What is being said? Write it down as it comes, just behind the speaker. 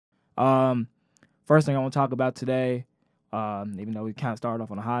Um, First thing I want to talk about today, even though we kind of started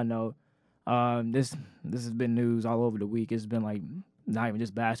off on a high note, this has been news all over the week. It's been like not even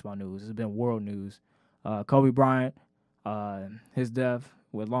just basketball news. It's been world news. Kobe Bryant, his death,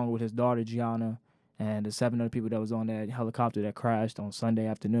 along with his daughter Gianna, and the 7 other people that was on that helicopter that crashed on Sunday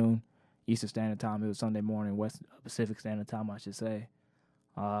afternoon, Eastern Standard Time. It was Sunday morning, West Pacific Standard Time, I should say.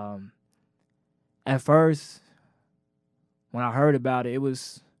 Um, at first, when I heard about it, it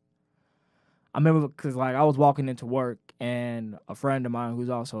was I remember because like I was walking into work and a friend of mine who's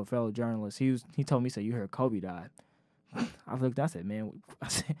also a fellow journalist, he told me, he said, "You heard Kobe died." I looked, I said, "Man,"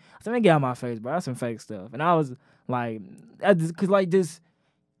 man, get out of my face, bro. That's some fake stuff. And I was like, because like this,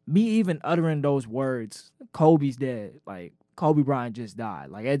 me even uttering those words, Kobe's dead. Like Kobe Bryant just died.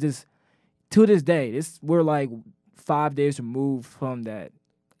 Like it just to this day, we're like 5 days removed from that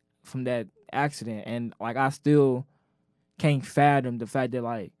accident, and like I still can't fathom the fact that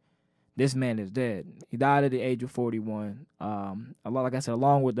like this man is dead. He died at the age of 41. Like I said,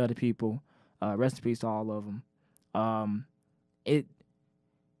 along with other people. Rest in peace to all of them. Um, it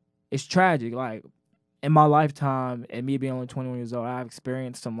it's tragic. Like in my lifetime, and me being only 21 years old, I've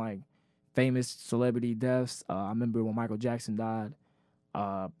experienced some like famous celebrity deaths. I remember when Michael Jackson died,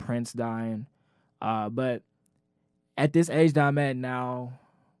 Prince dying. But at this age that I'm at now,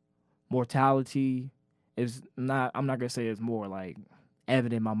 mortality is not. I'm not gonna say it's more like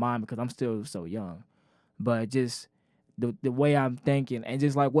evident in my mind because I'm still so young, but just the way I'm thinking and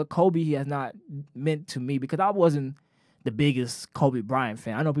just like what Kobe has not meant to me, because I wasn't the biggest Kobe Bryant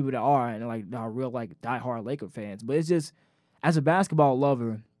fan. I know people that are and like are real like diehard Laker fans, but it's just as a basketball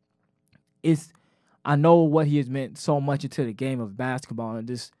lover, it's I know what he has meant so much into the game of basketball, and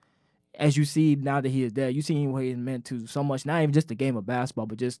just as you see now that he is dead, you see what he has meant to so much, not even just the game of basketball,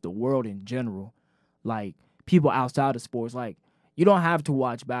 but just the world in general. Like people outside of sports, like you don't have to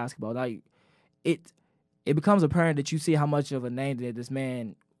watch basketball. Like it it becomes apparent that you see how much of a name that this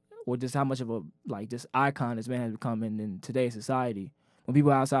man, or just how much of a like this icon this man has become in today's society. When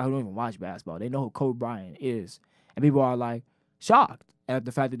people outside who don't even watch basketball, they know who Kobe Bryant is, and people are like shocked at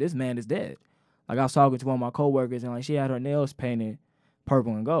the fact that this man is dead. Like I was talking to one of my coworkers, and like she had her nails painted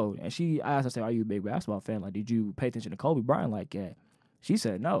purple and gold, and she asked, I said, "Are you a big basketball fan? Like, did you pay attention to Kobe Bryant like that?" She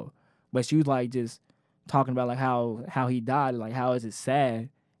said no, but she was like just talking about like how he died, like how is it sad,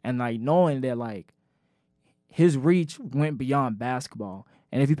 and like knowing that like his reach went beyond basketball.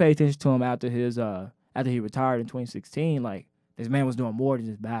 And if you pay attention to him after he retired in 2016, like this man was doing more than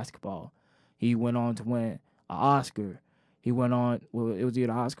just basketball. He went on to win an Oscar. He went on, well, it was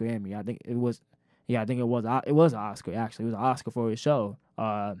either Oscar or Emmy. I think it was, yeah, I think it was an Oscar actually. It was an Oscar for his show,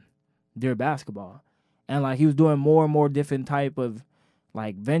 Dear Basketball, and like he was doing more and more different type of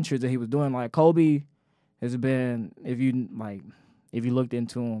like ventures that he was doing. Like Kobe has been, if you looked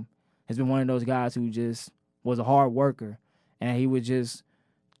into him, has been one of those guys who just was a hard worker, and he would just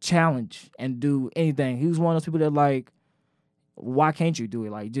challenge and do anything. He was one of those people that like, why can't you do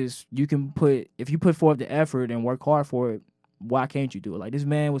it? Like just if you put forth the effort and work hard for it, why can't you do it? Like this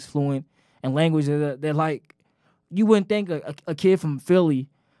man was fluent in languages that like you wouldn't think a kid from Philly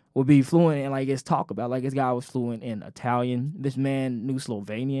would be fluent and like just talk about. Like this guy was fluent in Italian. This man knew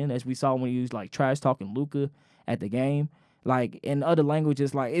Slovenian, as we saw when he was like trash talking Luka at the game. Like in other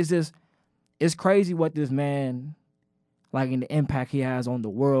languages, like it's crazy what this man, like in the impact he has on the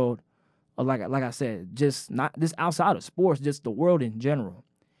world. Or like I said, just not this outside of sports, just the world in general.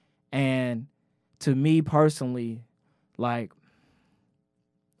 And to me personally, like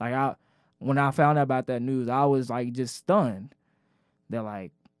I when I found out about that news, I was like just stunned. They're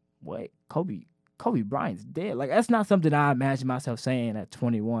like, wait, Kobe Bryant's dead. Like that's not something I imagined myself saying at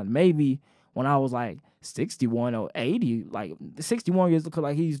 21. Maybe when I was like 61 or 80, like 61 years old,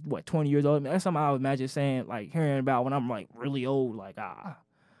 like he's what 20 years old. I mean, that's something I would imagine saying, like hearing about when I'm like really old, like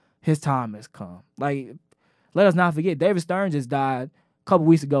his time has come. Like let us not forget, David Stern just died a couple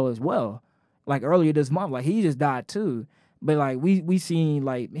weeks ago as well. Like earlier this month, like he just died too. But like we seen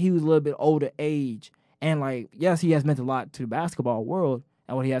like he was a little bit older age, and like yes, he has meant a lot to the basketball world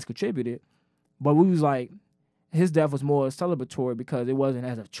and what he has contributed. But we was like, his death was more celebratory because it wasn't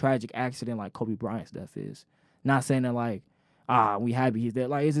as a tragic accident like Kobe Bryant's death is. Not saying that like, we happy he's dead.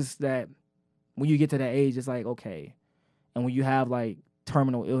 Like it's just that when you get to that age, it's like okay, and when you have like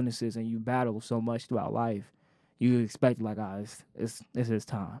terminal illnesses and you battle so much throughout life, you expect like it's his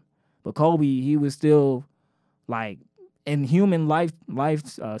time. But Kobe, he was still like in human life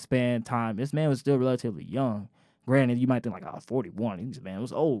span time. This man was still relatively young. Granted, you might think like 41. He was, man,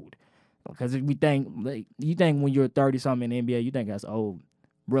 was old. Because if we think like, you think when you're 30 something in the NBA, you think that's old.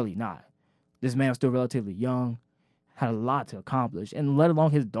 Really not. This man was still relatively young, had a lot to accomplish, and let alone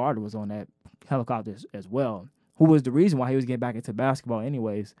his daughter was on that helicopter as well, who was the reason why he was getting back into basketball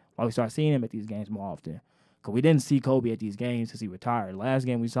anyways, why we started seeing him at these games more often. Because we didn't see Kobe at these games since he retired. The last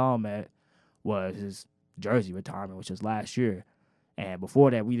game we saw him at was his jersey retirement, which was last year. And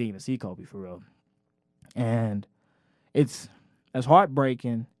before that, we didn't even see Kobe for real. And it's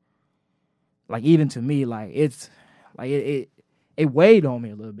heartbreaking. Like, even to me, like, it's like it weighed on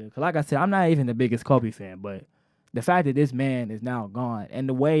me a little bit. Because like I said, I'm not even the biggest Kobe fan, but the fact that this man is now gone, and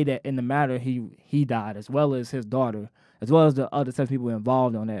the way that in the matter he died, as well as his daughter, as well as the other 7 people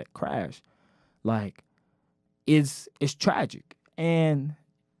involved on that crash, like, it's tragic. And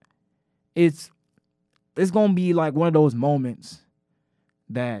it's gonna be like one of those moments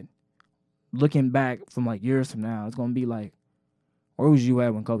that, looking back from like years from now, it's gonna be like, where was you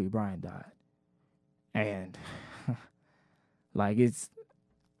at when Kobe Bryant died? And like,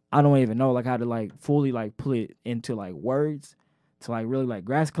 I don't even know like how to like fully like put it into like words to like really like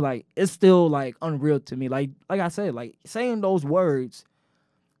grasp. Cause like it's still like unreal to me. Like I said, like saying those words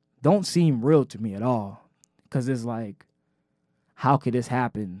don't seem real to me at all. Cause it's like, how could this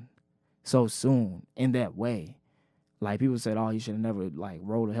happen so soon in that way? Like, people said, oh, you should have never like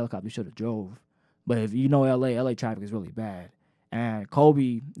rode a helicopter. You should have drove. But if you know LA traffic is really bad. And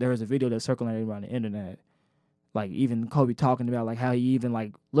Kobe, there was a video that's circulating around the internet. Like, even Kobe talking about like how he even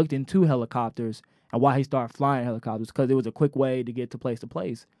like looked into helicopters and why he started flying helicopters, because it was a quick way to get to place to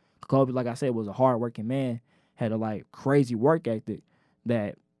place. Kobe, like I said, was a hardworking man, had a like crazy work ethic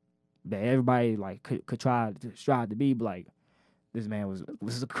that everybody like could try to strive to be. But like, this man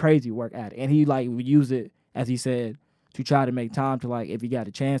was a crazy work at it, and he like would use it, as he said, to try to make time to like, if he got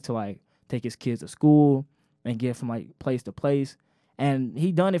a chance to like take his kids to school and get from like place to place, and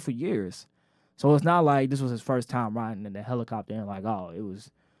he done it for years. So it's not like this was his first time riding in the helicopter and like, oh, it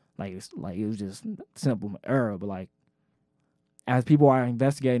was it was just simple error. But like, as people are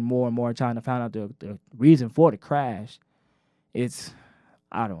investigating more and more, trying to find out the reason for the crash, it's,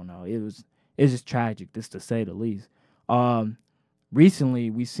 I don't know, it's just tragic, just to say the least. Recently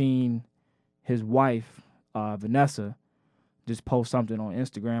we seen his wife, Vanessa, just post something on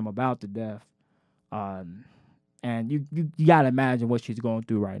Instagram about the death. And you gotta imagine what she's going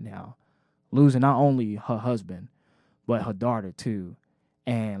through right now, losing not only her husband but her daughter too,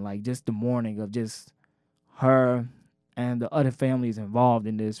 and like just the mourning of just her and the other families involved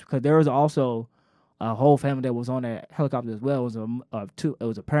in this. Because there was also a whole family that was on that helicopter as well. It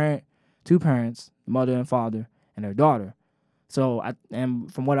was a parent, 2 parents, mother and father, and their daughter. So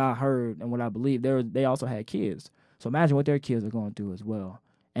and from what I heard and what I believe, they also had kids. So imagine what their kids are going through as well.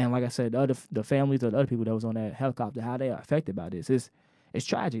 And like I said, the families of the other people that was on that helicopter, how they are affected by this, it's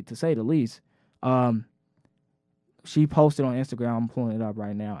tragic, to say the least. She posted on Instagram. I'm pulling it up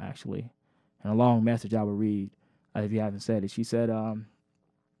right now, actually, and a long message I will read if you haven't said it. She said,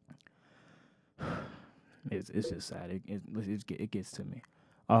 it's just sad. It gets to me.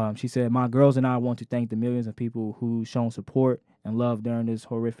 She said, "My girls and I want to thank the millions of people who shown support and love during this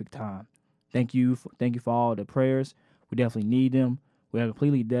horrific time. Thank you for all the prayers. We definitely need them. We are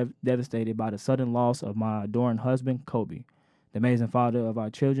completely devastated by the sudden loss of my adoring husband, Kobe, the amazing father of our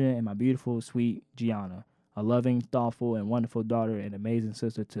children, and my beautiful, sweet Gianna, a loving, thoughtful, and wonderful daughter and amazing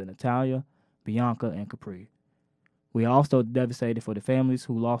sister to Natalia, Bianca, and Capri. We are also devastated for the families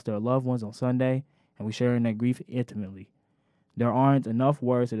who lost their loved ones on Sunday, and we share in that grief intimately. There aren't enough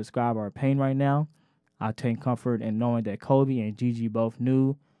words to describe our pain right now. I take comfort in knowing that Kobe and Gigi both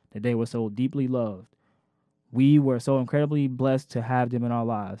knew that they were so deeply loved. We were so incredibly blessed to have them in our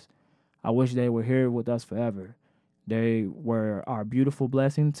lives. I wish they were here with us forever. They were our beautiful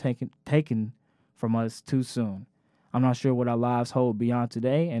blessings taken from us too soon. I'm not sure what our lives hold beyond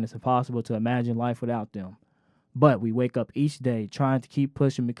today, and it's impossible to imagine life without them. But we wake up each day trying to keep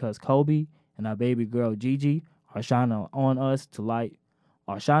pushing, because Kobe and our baby girl Gigi are shining on us to light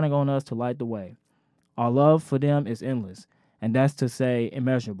the way. Our love for them is endless, and that's to say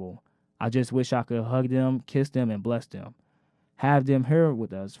immeasurable. I just wish I could hug them, kiss them, and bless them. Have them here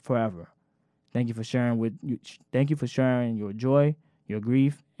with us forever. Thank you for sharing your joy, your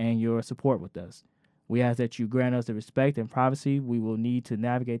grief, and your support with us. We ask that you grant us the respect and privacy we will need to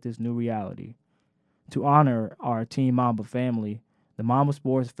navigate this new reality. To honor our Team Mamba family, the Mamba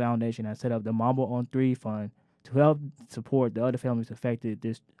Sports Foundation has set up the Mamba on 3 Fund to help support the other families affected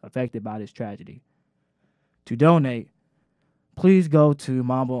by this tragedy. To donate, please go to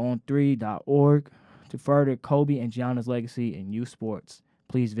mambaon3.org. To further Kobe and Gianna's legacy in youth sports,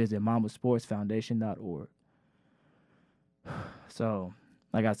 please visit mambasportsfoundation.org. So,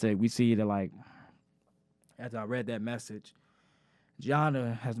 like I said, we see that, like, as I read that message,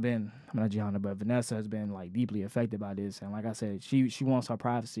 But Vanessa has been like deeply affected by this, and like I said, she wants her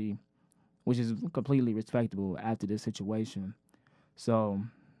privacy, which is completely respectable after this situation. So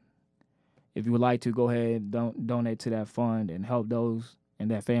if you would like to, go ahead and donate to that fund and help those in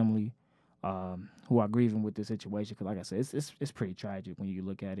that family who are grieving with this situation. Because like I said, it's pretty tragic when you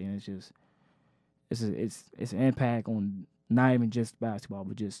look at it, and it's an impact on not even just basketball,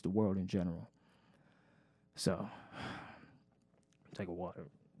 but just the world in general. So take a water.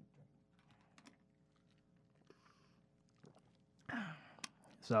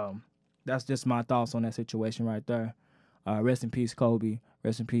 So that's just my thoughts on that situation right there. Rest in peace, Kobe.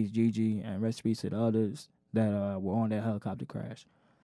 Rest in peace, Gigi, and rest in peace to the others that were on that helicopter crash.